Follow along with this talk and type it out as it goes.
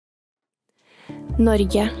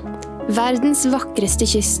Norge, verdens vakreste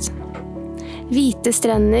kyst. Hvite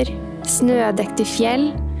strender, snødekte fjell,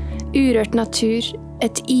 urørt natur,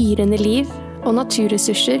 et yrende liv og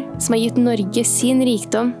naturressurser som har gitt Norge sin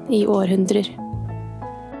rikdom i århundrer.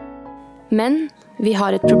 Men vi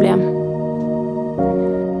har et problem.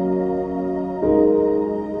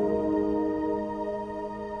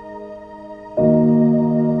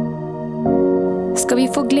 Skal vi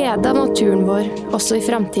få glede av naturen vår også i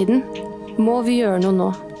fremtiden, må vi gjøre noe nå.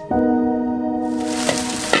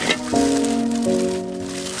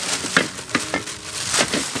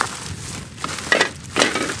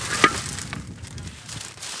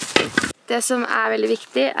 Det som er veldig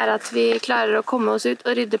viktig er at vi klarer å komme oss ut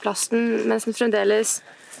og rydde plasten mens den fremdeles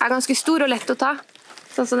er ganske stor og lett å ta.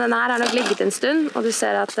 Sånn som denne her har nok ligget en stund, og du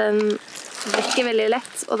ser at den brekker veldig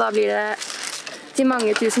lett, og da blir det til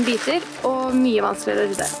mange tusen biter og mye vanskeligere å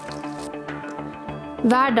rydde.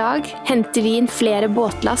 Hver dag henter vi inn flere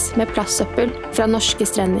båtlass med plastsøppel fra norske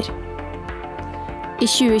strender. I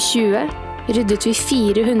 2020 ryddet vi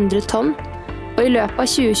 400 tonn, og i løpet av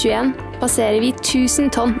 2021 passerer vi 1000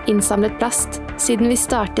 tonn innsamlet plast siden vi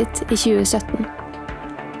startet i 2017.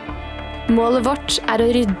 Målet vårt er å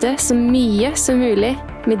rydde så mye som mulig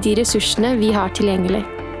med de ressursene vi har tilgjengelig.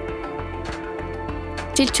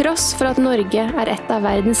 Til tross for at Norge er et av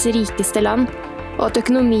verdens rikeste land, og at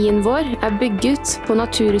økonomien vår er bygget på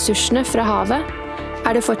naturressursene fra havet,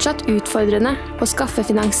 er det fortsatt utfordrende å skaffe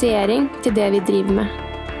finansiering til det vi driver med.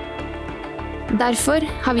 Derfor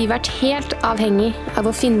har vi vært helt avhengig av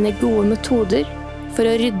å finne gode metoder for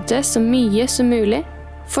å rydde så mye som mulig,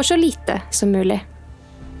 for så lite som mulig.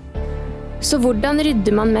 Så hvordan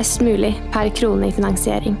rydder man mest mulig per krone i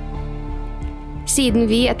finansiering? Siden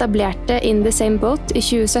vi etablerte In the Same Boat i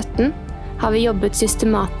 2017, har vi jobbet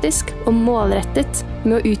systematisk og målrettet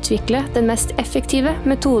med å utvikle den mest effektive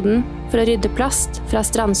metoden for å rydde plast fra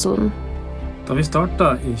strandsonen. Da vi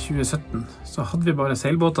startet i 2017, så hadde vi bare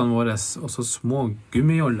seilbåtene våre og så små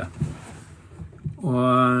gummijoller. Og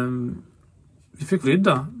vi fikk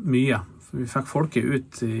ryddet mye, for vi fikk folket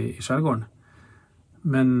ut i skjærgården.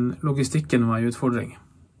 Men logistikken var en utfordring.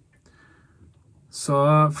 Så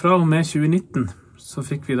fra og med 2019 så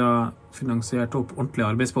fikk vi da finansiert opp ordentlige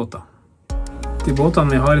arbeidsbåter. De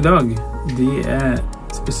båtene vi har i dag, de er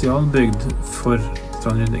spesialbygd for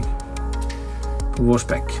strandrydding på vår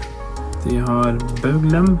spekk. De har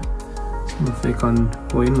bauglem, sånn at vi kan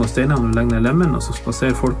gå inn mot steinene og legge ned lemmen, og så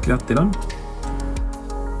spaserer folk rett i land.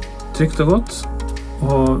 Trygt og godt,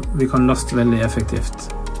 og vi kan laste veldig effektivt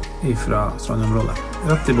fra strandområdet,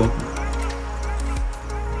 rett i båten.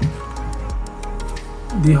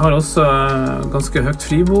 De har også ganske høyt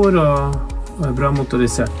fribord og er bra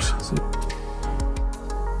motorisert.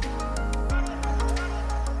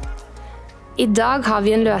 I dag har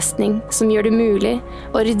vi en løsning som gjør det mulig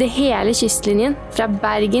å rydde hele kystlinjen fra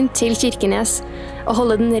Bergen til Kirkenes og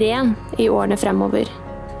holde den ren i årene fremover.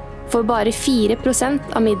 For bare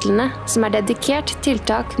 4% av midlene som er dedikert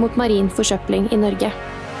tiltak mot marin forsøpling i Norge.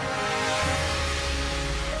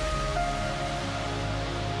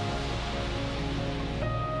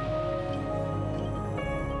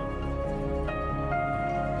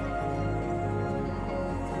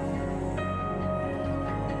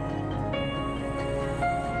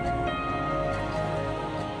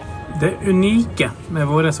 Det unike med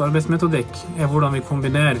vår arbeidsmetodikk er hvordan vi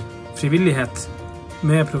kombinerer frivillighet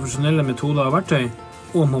med profesjonelle metoder og verktøy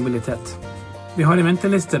og mobilitet. Vi har en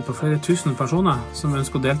venteliste på flere tusen personer som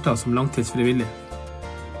ønsker å delta som langtidsfrivillig.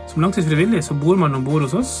 Som langtidsfrivillig så bor man ombord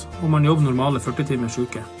hos oss, og man jobber normale 40 timers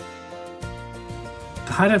uke.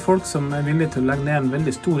 Dette er folk som er villige til å legge ned en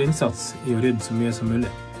veldig stor innsats i å rydde så mye som mulig.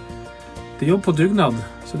 De jobber på dugnad,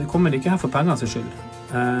 så de kommer ikke her for pengene sin skyld.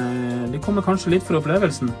 De kommer kanskje litt for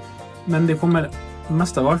opplevelsen, men de kommer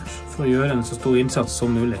mest av alt for å gjøre en så stor innsats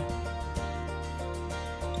som mulig.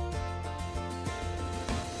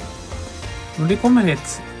 Når de kommer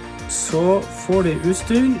hit, så får de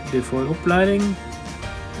utstyr, de får opplæring,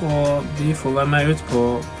 og de får være med ut på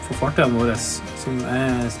fartøyene våre, som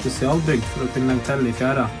er spesialbygd for å kunne legge til i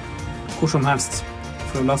fjæra hvor som helst,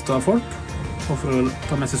 for å laste av folk, og for å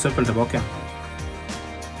ta med seg søppel tilbake.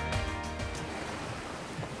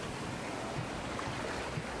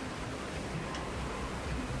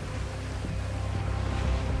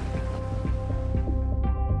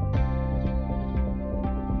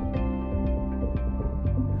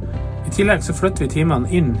 I tillegg så flytter vi timene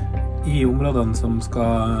inn i områdene som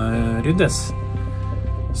skal ryddes,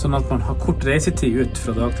 sånn at man har kort reisetid ut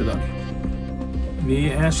fra dag til dag. Vi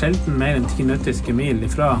er sjelden mer enn 10 nautiske mil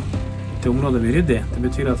ifra til området vi rydder i. Det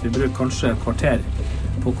betyr at vi bruker kanskje et kvarter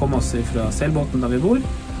på å komme oss fra seilbåten der vi bor,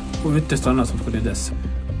 og utestrander som skal ryddes.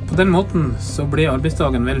 På den måten så blir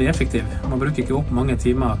arbeidsdagen veldig effektiv. Man bruker ikke opp mange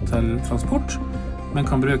timer til transport, men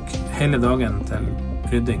kan bruke hele dagen til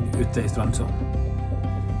rydding ute i strandsonen.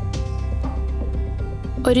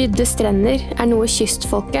 Å rydde strender er noe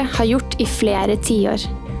kystfolket har gjort i flere tiår,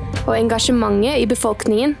 og engasjementet i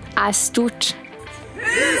befolkningen er stort.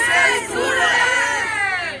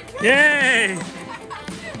 Yay!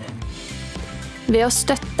 Ved å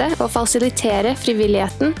støtte og fasilitere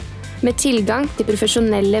frivilligheten med tilgang til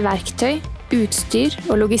profesjonelle verktøy, utstyr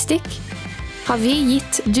og logistikk, har vi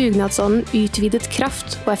gitt dugnadsånden utvidet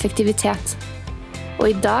kraft og effektivitet. Og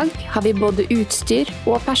i dag har vi både utstyr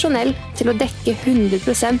og personell til å dekke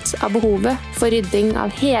 100% av behovet for rydding av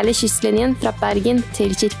hele kystlinjen fra Bergen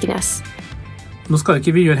til Kirkenes. Nå skal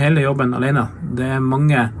ikke vi gjøre hele jobben alene. Det er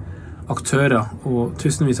mange aktører og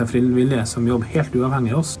tusenvis av frivillige som jobber helt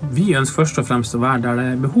uavhengig av oss. Vi ønsker først og fremst å være der det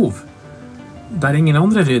er behov. Der ingen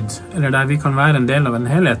andre rydder, eller der vi kan være en del av en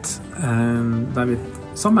helhet, der vi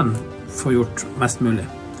sammen får gjort mest mulig.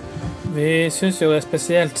 Vi synes jo det er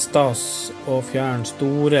spesielt stas å fjerne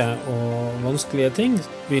store og vanskelige ting.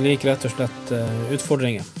 Vi liker rett og slett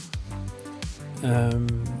utfordringer.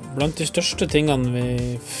 Blant de største tingene vi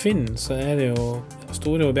finner, så er det jo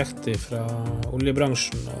store objekter fra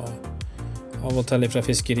oljebransjen og av og til fra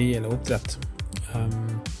fiskeri eller oppdrett.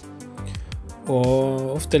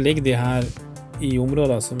 Og ofte ligger de her i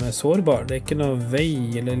områder som er sårbare. Det er ikke noe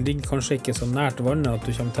vei, eller ligger kanskje ikke så nært vannet at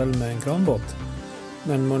du kommer til med en kranbåt.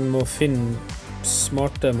 Men man må finne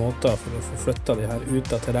smarte måter for å få flyttet de her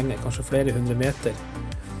ut av terrenget, kanskje flere 100 meter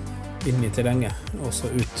inn i terrenget, og så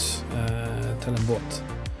ut til en båt.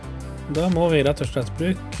 Da må vi rett og slett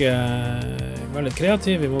være litt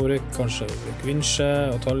kreative. Vi må kanskje bruke vinsje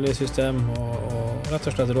og taljesystem og rett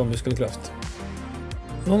og slett rå muskelkraft.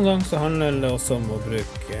 Noen ganger så handler det også om å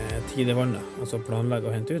bruke tidevannet, altså planlegge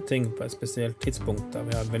og hente ut ting på et spesielt tidspunkt der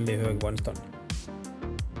vi har veldig høy vannstand.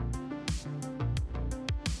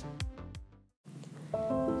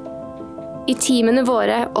 I teamene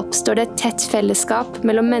våre oppstår det et tett fellesskap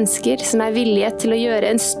mellom mennesker som er villige til å gjøre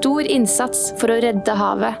en stor innsats for å redde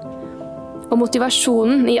havet, og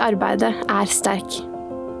motivasjonen i arbeidet er sterk.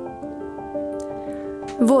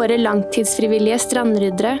 Våre langtidsfrivillige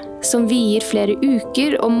strandryddere, som vier flere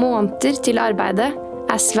uker og måneder til arbeidet,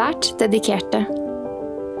 er svært dedikerte.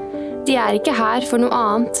 De er ikke her for noe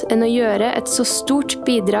annet enn å gjøre et så stort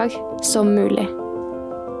bidrag som mulig.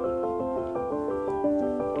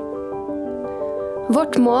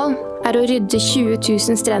 Vårt mål er å rydde 20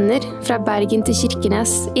 000 strender fra Bergen til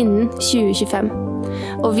Kirkenes innen 2025,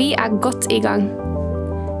 og vi er godt i gang.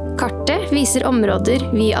 Kartet viser områder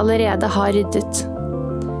vi allerede har ryddet.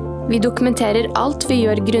 Vi dokumenterer alt vi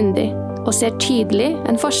gjør grundig, og ser tydelig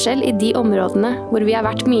en forskjell i de områdene hvor vi har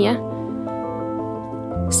vært mye.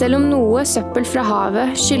 Selv om noe søppel fra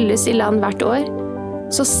havet skylles i land hvert år,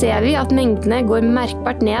 så ser vi at mengdene går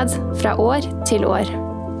merkbart ned fra år til år.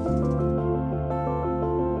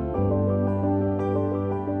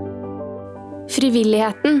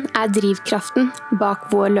 Frivilligheten er drivkraften bak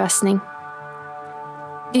vår løsning.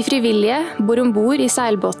 De frivillige bor ombord i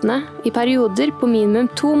seilbåtene i perioder på minimum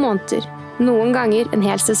 2 måneder, noen ganger en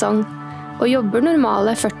hel sesong, og jobber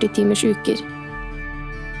normale 40-timers uker.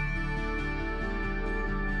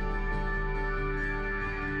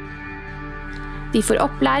 De får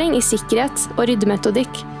opplæring i sikkerhet og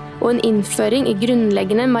ryddemetodikk, og en innføring i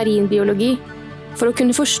grunnleggende marinbiologi, for å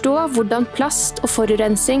kunne forstå hvordan plast og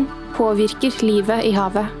forurensning påvirker livet i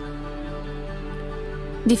havet.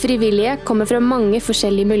 De frivillige kommer fra mange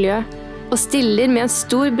forskjellige miljøer, og stiller med en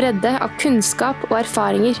stor bredde av kunnskap og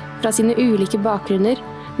erfaringer fra sine ulike bakgrunner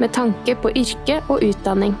med tanke på yrke og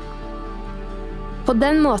utdanning. På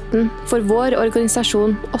den måten får vår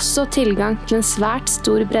organisasjon også tilgang til en svært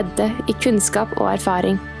stor bredde i kunnskap og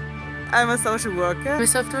erfaring. I'm a social worker. I'm a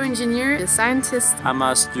software engineer, a scientist. I'm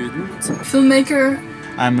a student. A filmmaker.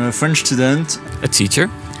 I'm a French student. A teacher.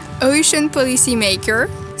 Ocean policy maker.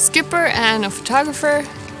 Skipper and a photographer.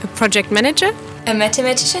 A project manager. A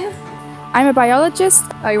mathematician. I'm a biologist.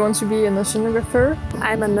 I want to be an oceanographer.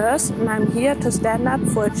 I'm a nurse and I'm here to stand up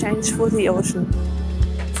for a change for the ocean.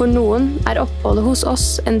 For noen er oppholdet hos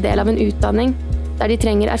oss en del av en utdanning der de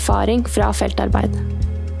trenger erfaring fra feltarbeid.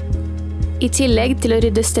 I tillegg til å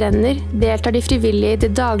rydde strender deltar de frivillige i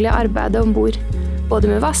det daglige arbeidet ombord, både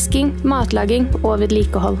med vasking, matlaging og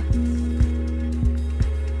vedlikehold.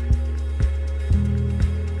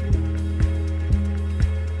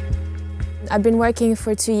 I've been working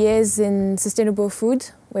for 2 years in sustainable food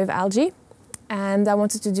with algae, and I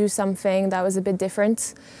wanted to do something that was a bit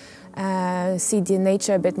different, see the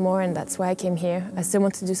nature a bit more, and that's why I came here. I still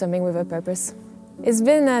want to do something with a purpose. It's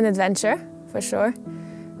been an adventure, for sure.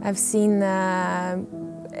 I've seen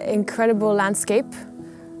incredible landscape.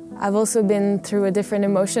 I've also been through different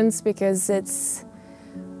emotions because it's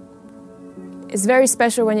very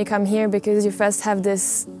special when you come here because you first have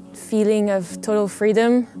this feeling of total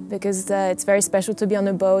freedom because it's very special to be on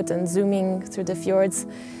a boat and zooming through the fjords.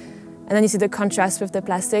 And then you see the contrast with the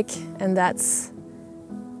plastic, and that's,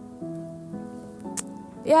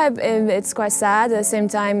 yeah, it's quite sad. At the same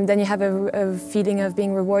time, then you have a feeling of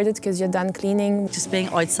being rewarded because you're done cleaning. Just being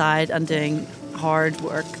outside and doing hard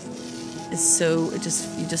work is so, you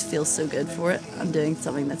just feel so good for it and doing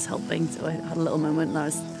something that's helping. So I had a little moment and I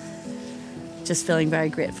was just feeling very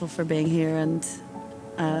grateful for being here, and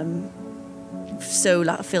I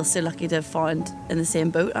feel so lucky to have found in the same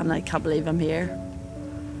boat, and I can't believe I'm here.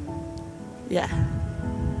 Yeah.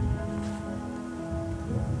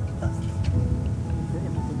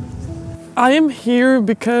 I am here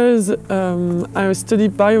because I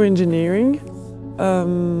studied bioengineering,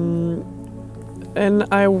 and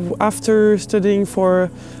after studying for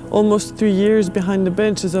almost 3 years behind the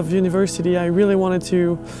benches of university, I really wanted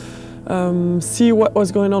to see what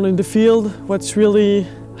was going on in the field, what's really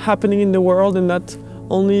happening in the world, and not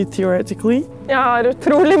only theoretically. Jeg har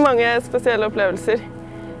utrolig mange spesielle opplevelser.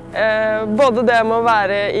 Både det med å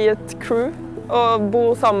være i et crew, og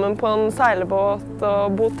bo sammen på en seilbåt,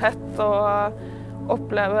 og bo tett, og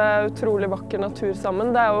oppleve utrolig vakker natur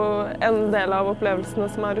sammen. Det jo en del av opplevelsene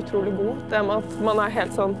som utrolig god. Det med at man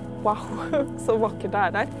helt sånn, wow, så vakkert det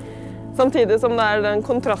her. Samtidig som det den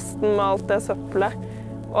kontrasten med alt det søppelet,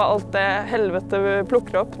 og alt det helvete vi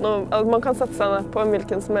plukker opp. At man kan sette seg ned på en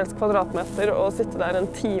hvilken som helst kvadratmeter og sitte der en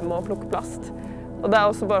time og plukke plast. Og det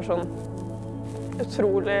også bare sånn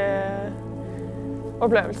utrolig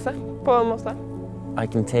opplevelse på en måte. I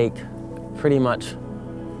can take pretty much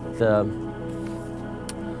the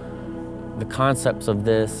concepts of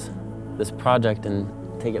this project and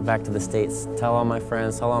take it back to the States, tell all my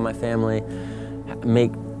friends, tell all my family,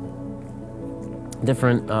 make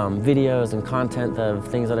different videos and content of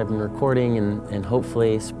things that I've been recording, and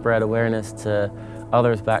hopefully spread awareness to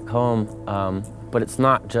others back home. But it's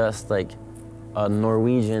not just like a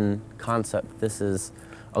Norwegian concept. This is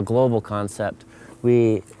a global concept.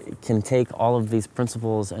 We can take all of these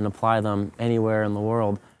principles and apply them anywhere in the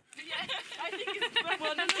world. I think it's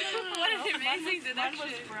what an amazing deduction.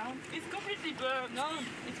 It's completely burned. No,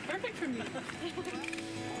 it's perfect for me.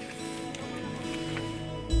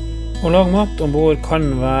 Å lage mat ombord kan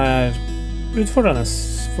være utfordrende,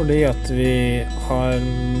 fordi at vi har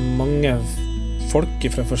mange folk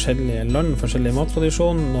fra forskjellige land, forskjellige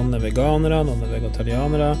mattradisjoner. Noen veganere, noen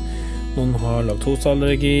vegetarianere, noen har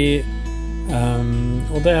laktoseallergi.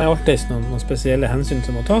 Og det alltid noen spesielle hensyn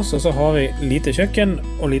som må tas, og så har vi lite kjøkken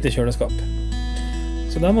og lite kjøleskap.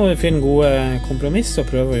 Så da må vi finne gode kompromiss og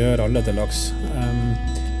prøve å gjøre alle til lags.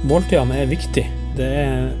 Måltidene viktig.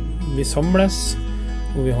 Vi samles,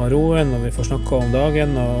 og vi har roen, og vi får snakke om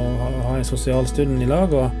dagen, og ha en sosial stund i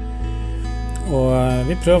lag, og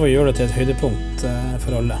vi prøver å gjøre det til et høydepunkt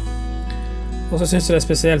for alle. Og så synes jeg det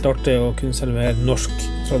spesielt artig å kunne servere norsk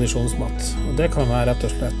tradisjonsmat. Og det kan være rett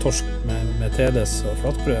og slett torsk med tedes og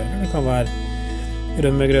flatbrød, eller det kan være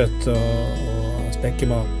rømmegrøt og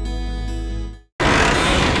spekkemat.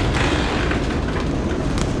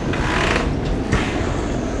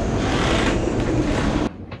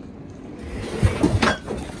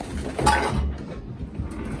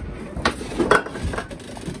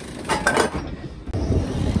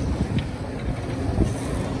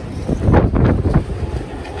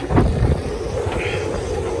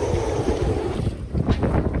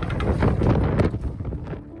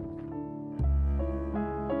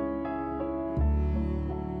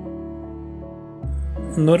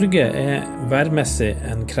 Norge værmessig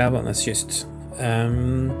en krevende kyst.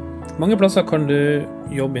 Mange plasser kan du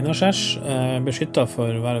jobbe innenskjærs, beskyttet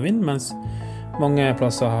for vær og vind, mens mange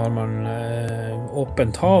plasser har man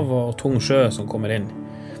åpent hav og tung sjø som kommer inn.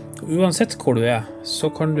 Uansett hvor du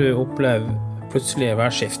så kan du oppleve plutselige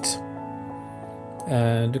værskift.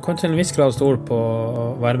 Du kan til en viss grad stole på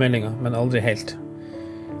værmeldingen, men aldri helt.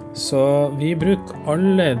 Så vi bruker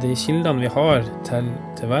alle de kildene vi har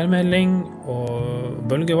til værmelding og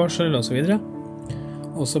bølgevarsel og så videre.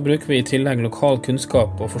 Og så bruker vi i tillegg lokal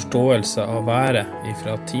kunnskap og forståelse av været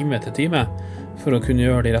fra time til time for å kunne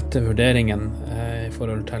gjøre de rette vurderingene i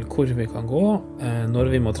forhold til hvor vi kan gå,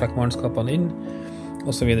 når vi må trekke mannskapene inn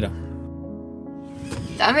og så videre.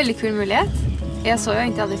 Det en veldig kul mulighet. Jeg så jo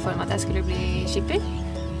egentlig aldri for meg at jeg skulle bli skipper.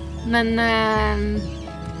 Men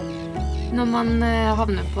når man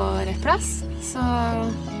havner på rett plass, så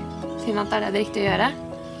finner man at det det riktige å gjøre.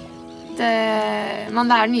 at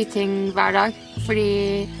man lærer nye ting hver dag, fordi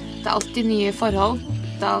det er alltid nye forhold.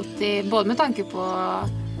 Det er alltid, både med tanke på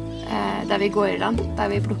der vi går i land,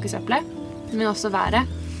 der vi plukker søppelet, men også været.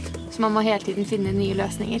 Så man må hele tiden finne nye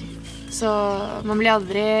løsninger. Så man blir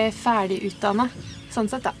aldri ferdig utdannet, sånn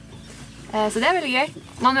sett da. Så det er veldig gøy.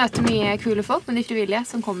 Man møter mye kule folk med de frivillige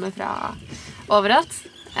som kommer fra overalt.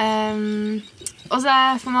 Og så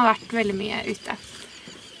får man vært veldig mye ute.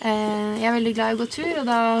 Jeg er veldig glad i å gå tur, og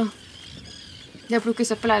da det å plukke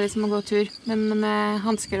søppel er litt som å gå tur, men med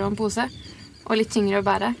handsker og en pose, og litt tyngre å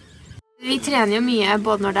bære. Vi trener jo mye,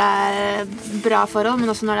 både når det er bra forhold,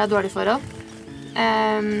 men også når det er dårlige forhold.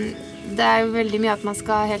 Det er jo veldig mye at man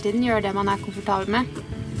skal hele tiden gjøre det man er komfortabel med.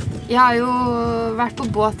 Jeg har jo vært på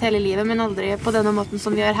båt hele livet, men aldri på denne måten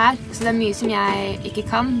som vi gjør her. Så det er mye som jeg ikke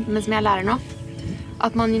kan, men som jeg lærer nå.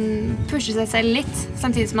 At man pusher seg selv litt,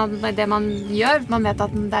 samtidig som at det man gjør, man vet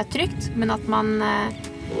at det er trygt, men at man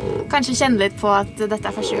kanskje kjenner litt på at dette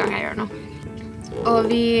er første gang jeg gjør noe. Og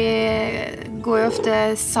vi går jo ofte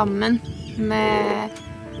sammen med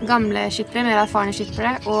gamle skippere, mer erfarne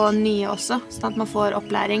skippere, og nye også, sånn at man får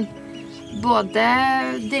opplæring. Både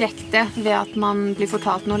direkte ved at man blir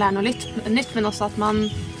fortalt noe og lærer noe nytt, men også at man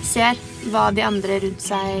ser hva de andre rundt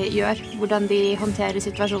seg gjør, hvordan de håndterer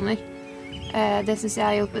situasjoner. Det synes jeg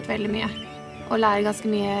har hjulpet veldig mye. Å lære ganske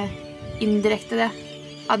mye indirekte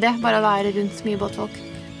av det, bare å være rundt mye båtfolk.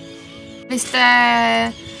 Hvis det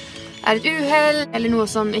er et uhell, eller noe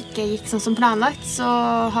som ikke gikk sånn som planlagt, så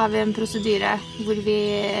har vi en prosedyre hvor vi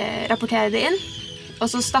rapporterer det inn, og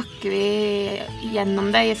så snakker vi gjennom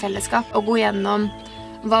det i fellesskap, og går gjennom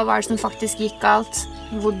hva var det som faktisk gikk galt,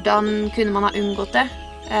 hvordan kunne man ha unngått det,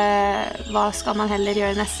 hva skal man heller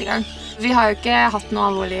gjøre neste gang. Vi har jo ikke hatt noen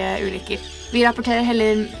alvorlige ulykker. Vi rapporterer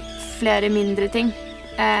heller flere mindre ting,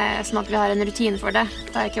 sånn at vi har en rutine for det.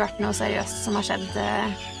 Det har ikke vært noe seriøst som har skjedd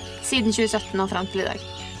siden 2017 og frem til i dag.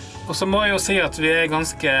 Og så må jeg jo si at vi er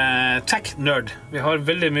ganske tech-nerd. Vi har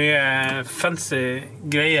veldig mye fancy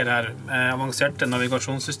greier her, avanserte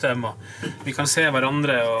navigasjonssystemer. Vi kan se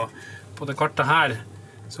hverandre, og på det kartet her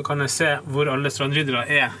så kan jeg se hvor alle strandryddere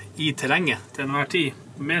er i terrenget til enhver tid,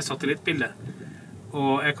 med satellittbilde.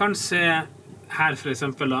 Og jeg kan se her for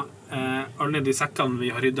eksempel alle de sekkene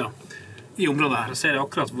vi har ryddet i området her. Så ser jeg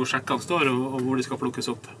akkurat hvor sekkene står og hvor de skal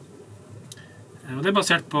plukkes opp. Og det er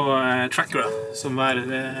basert på trackere som hver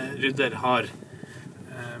rydder har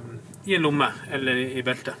i en lomme eller i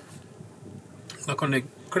beltet. Da kan de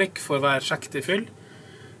klikke for hver sjekk de fyller,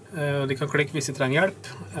 og de kan klikke hvis de trenger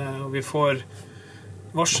hjelp. Og vi får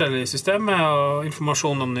varsel i systemet og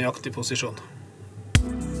informasjon om nøyaktig posisjon.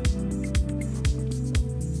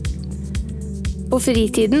 På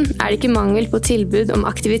fritiden er det ikke mangel på tilbud om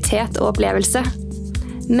aktivitet og opplevelse.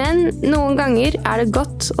 Men noen ganger er det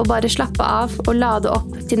godt å bare slappe av og lade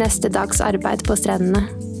opp til neste dags arbeid på strendene.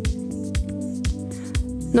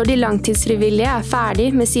 Når de langtidsfrivillige er ferdig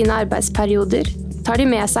med sine arbeidsperioder, tar de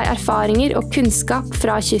med seg erfaringer og kunnskap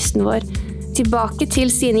fra kysten vår, tilbake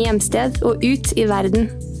til sine hjemsted og ut i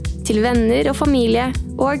verden, til venner og familie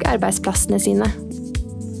og arbeidsplassene sine.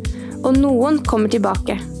 Og noen kommer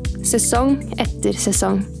tilbake, sesong etter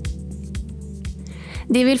sesong.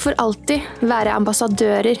 De vil for alltid være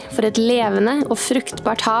ambassadører for et levende og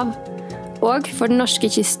fruktbart hav, og for den norske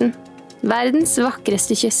kysten, verdens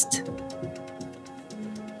vakreste kyst.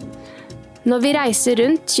 Når vi reiser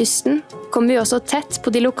rundt kysten, kommer vi også tett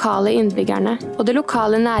på de lokale innbyggerne og det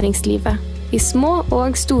lokale næringslivet, i små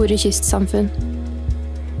og store kystsamfunn.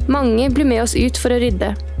 Mange blir med oss ut for å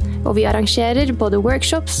rydde, og vi arrangerer både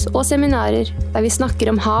workshops og seminarer der vi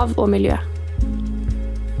snakker om hav og miljø.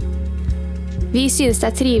 Vi synes det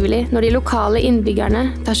er trivelig når de lokale innbyggerne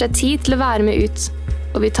tar seg tid til å være med ut,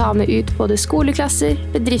 og vi tar med ut både skoleklasser,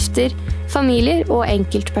 bedrifter, familier og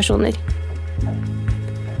enkeltpersoner.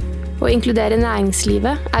 Å inkludere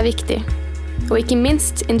næringslivet er viktig, og ikke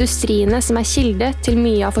minst industriene som er kilde til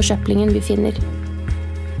mye av forsøplingen vi finner.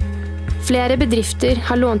 Flere bedrifter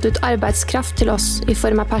har lånt ut arbeidskraft til oss i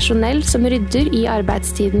form av personell som rydder i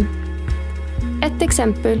arbeidstiden. Et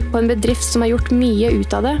eksempel på en bedrift som har gjort mye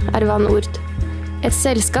ut av det er Van Ord. Et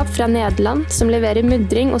selskap fra Nederland som leverer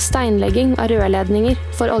mudring og steinlegging av rørledninger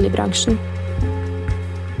for oljebransjen.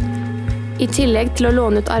 I tillegg til å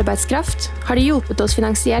låne ut arbeidskraft, har de hjulpet oss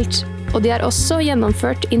finansielt, og de har også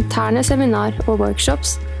gjennomført interne seminar og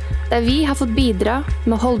workshops, der vi har fått bidra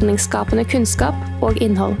med holdningsskapende kunnskap og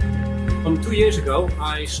innhold. 2 years ago,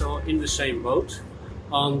 I saw In the Same Boat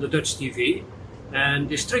on the Dutch TV, and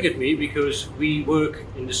this triggered me because we work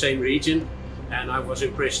in the same region, and I was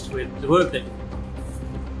impressed with the work that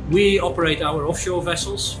we operate our offshore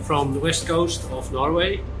vessels from the west coast of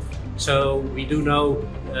Norway So we do know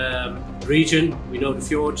the region, we know the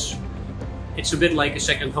fjords. It's a bit like a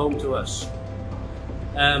second home to us.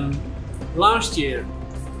 Last year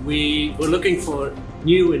we were looking for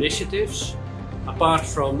new initiatives apart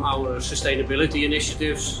from our sustainability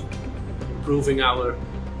initiatives, improving our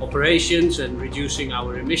operations and reducing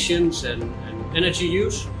our emissions and energy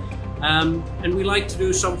use. And we like to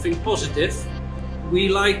do something positive. We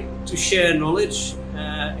like to share knowledge,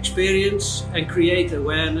 experience and create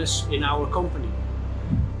awareness in our company.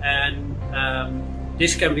 And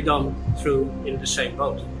this can be done through In the Same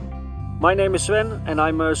Boat. My name is Sven and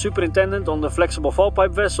I'm a superintendent on the flexible fall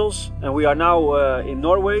pipe vessels, and we are now in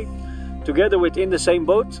Norway together with In the Same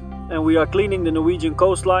Boat, and we are cleaning the Norwegian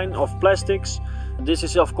coastline of plastics. This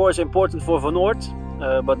is of course important for Van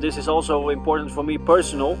Noord, but this is also important for me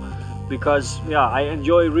personal, because I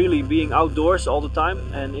enjoy really being outdoors all the time,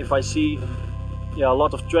 and if I see a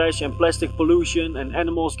lot of trash and plastic pollution and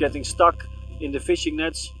animals getting stuck in the fishing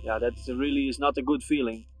nets, that really is not a good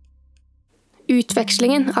feeling.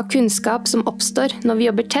 Utvekslingen av kunnskap som oppstår når vi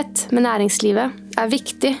jobber tett med næringslivet,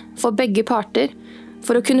 viktig for begge parter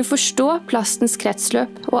for å kunne forstå plastens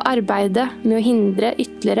kretsløp og arbeide med å hindre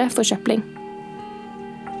ytterligere forsøpling.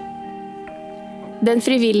 Den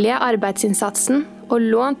frivillige arbeidsinnsatsen og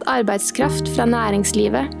lånt arbeidskraft fra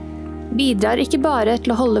næringslivet bidrar ikke bare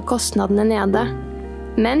til å holde kostnadene nede,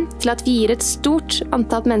 men til at vi gir et stort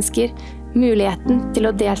antall mennesker muligheten til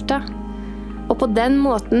å delta, og på den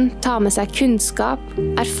måten ta med seg kunnskap,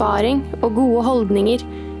 erfaring og gode holdninger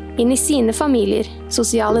inn i sine familier,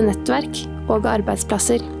 sosiale nettverk og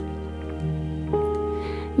arbeidsplasser.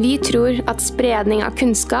 Vi tror at spredning av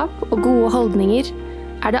kunnskap og gode holdninger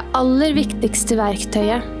det aller viktigste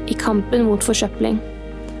verktøyet i kampen mot forsøpling,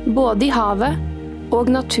 både i havet og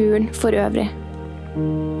naturen for øvrig.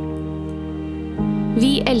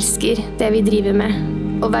 Vi elsker det vi driver med,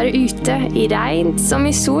 å være ute i regn som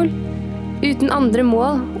i sol, uten andre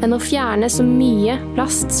mål enn å fjerne så mye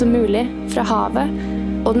plast som mulig fra havet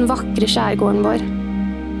og den vakre skjærgården vår.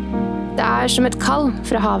 Det som et kall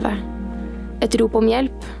fra havet, et rop om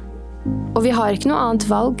hjelp, og vi har ikke noe annet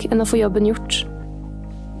valg enn å få jobben gjort.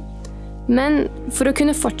 Men for å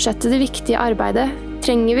kunne fortsette det viktige arbeidet,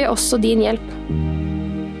 trenger vi også din hjelp.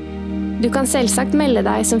 Du kan selvsagt melde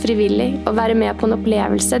deg som frivillig og være med på en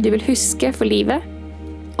opplevelse du vil huske for livet,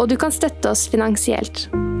 og du kan støtte oss finansielt.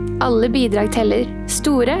 Alle bidrag teller,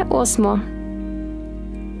 store og små.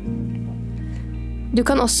 Du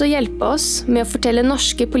kan også hjelpe oss med å fortelle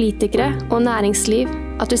norske politikere og næringsliv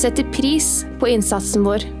at du setter pris på innsatsen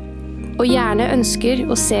vår, og gjerne ønsker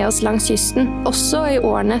å se oss langs kysten, også i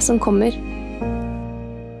årene som kommer.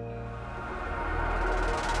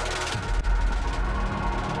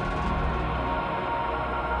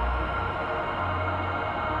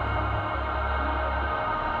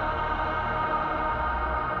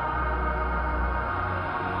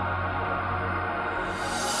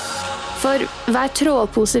 For hver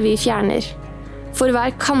trålpose vi fjerner, for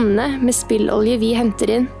hver kanne med spillolje vi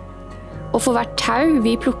henter inn, og for hvert tau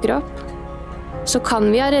vi plukker opp, så kan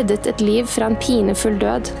vi ha reddet et liv fra en pinefull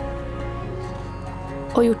død,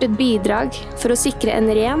 og gjort et bidrag for å sikre en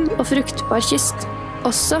ren og fruktbar kyst,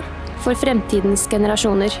 også for fremtidens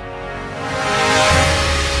generasjoner.